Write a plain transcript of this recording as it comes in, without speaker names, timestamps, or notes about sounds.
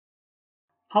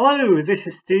Hello, this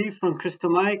is Steve from Crystal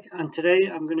Mic, and today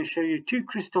I'm going to show you two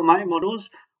crystal mic models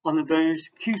on the Bose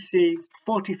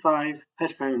QC45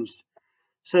 headphones.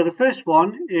 So the first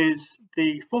one is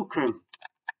the Fulcrum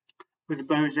with the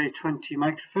Bose A20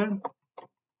 microphone.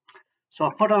 So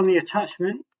I'll put on the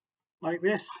attachment like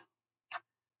this.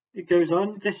 It goes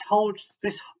on. This holds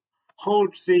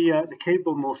the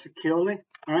cable more securely.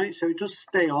 All right, so it does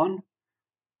stay on,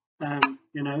 by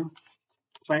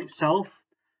itself.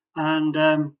 And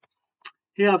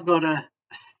here I've got a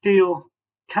steel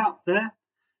cap there,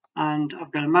 and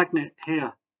I've got a magnet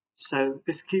here, so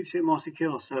this keeps it more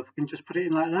secure. So if we can just put it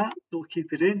in like that, it will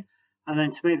keep it in, and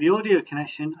then to make the audio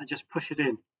connection I just push it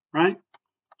in. Right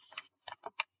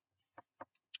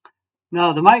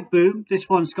now, the mic boom, this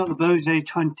one's got the Bose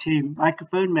A20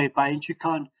 microphone made by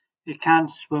Intricon. It can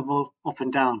swivel up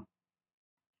and down.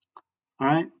 All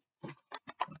right,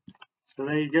 so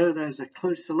there you go, there's a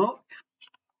closer look.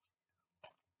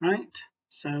 Right,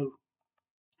 so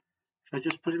if I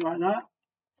just put it like that,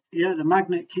 yeah, the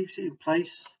magnet keeps it in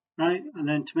place, right? And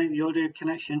then to make the audio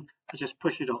connection, I just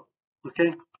push it up.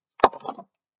 Okay, let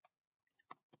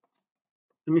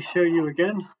me show you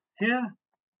again here.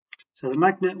 So the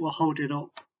magnet will hold it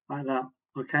up like that.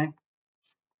 Okay,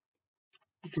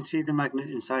 you can see the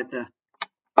magnet inside there.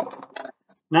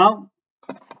 Now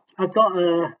I've got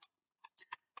a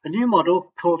new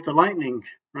model called the Lightning.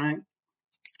 Right,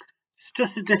 it's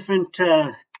just a different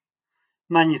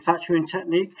manufacturing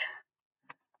technique.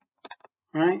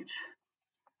 Right,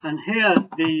 and here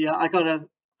I got a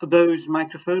Bose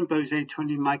microphone, Bose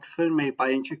A20 microphone made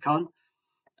by Intricon,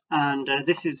 and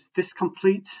this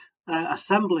complete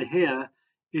assembly here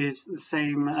is the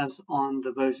same as on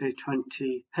the Bose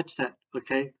A20 headset.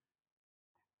 Okay,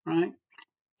 right,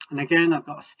 and again I've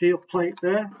got a steel plate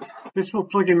there. This will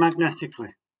plug in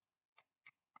magnetically,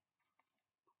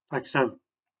 like so.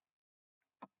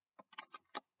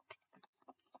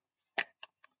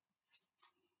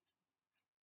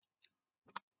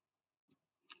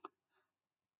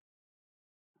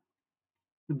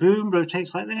 The boom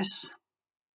rotates like this,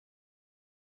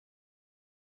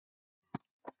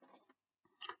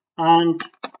 and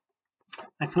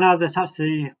I can either attach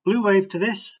the blue wave to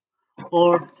this,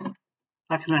 or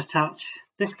I can attach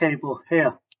this cable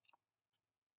here,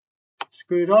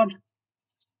 screwed on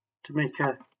to make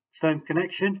a firm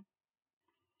connection,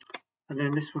 and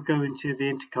then this will go into the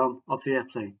intercom of the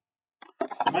airplane.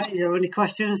 Right, you have any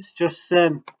questions, just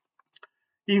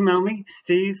email me,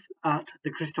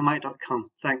 steve@thecrystalmic.com.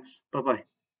 Thanks, bye bye.